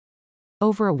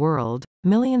Over a world,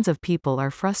 millions of people are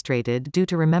frustrated due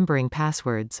to remembering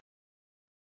passwords.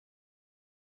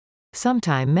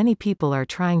 Sometime many people are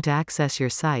trying to access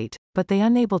your site, but they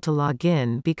unable to log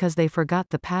in because they forgot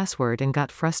the password and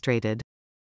got frustrated.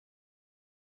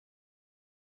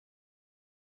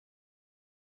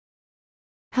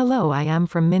 Hello, I am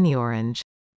from miniOrange.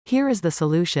 Here is the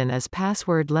solution as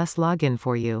passwordless login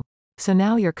for you. So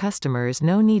now your customers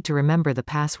no need to remember the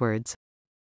passwords.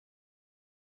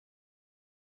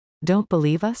 Don't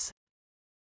believe us?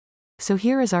 So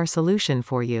here is our solution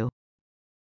for you.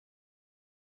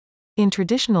 In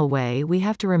traditional way, we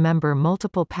have to remember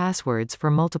multiple passwords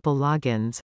for multiple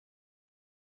logins.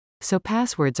 So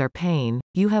passwords are pain,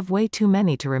 you have way too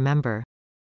many to remember.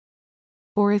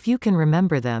 Or if you can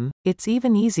remember them, it's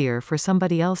even easier for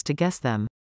somebody else to guess them.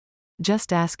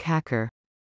 Just ask hacker.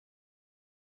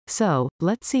 So,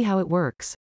 let's see how it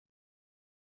works.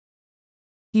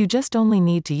 You just only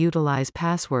need to utilize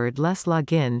passwordless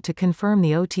login to confirm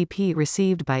the OTP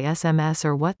received by SMS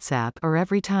or WhatsApp or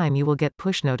every time you will get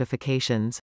push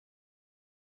notifications.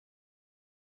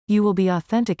 You will be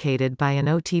authenticated by an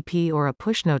OTP or a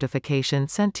push notification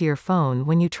sent to your phone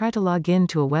when you try to log in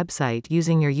to a website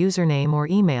using your username or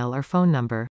email or phone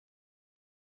number.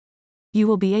 You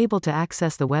will be able to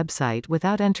access the website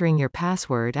without entering your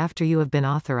password after you have been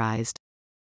authorized.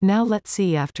 Now let's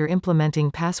see after implementing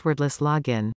passwordless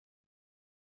login.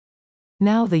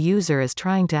 Now the user is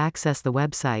trying to access the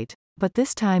website, but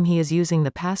this time he is using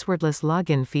the passwordless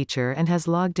login feature and has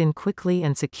logged in quickly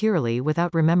and securely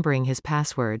without remembering his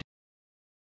password.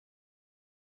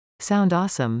 Sound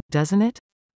awesome, doesn't it?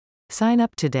 Sign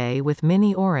up today with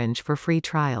miniOrange for free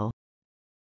trial.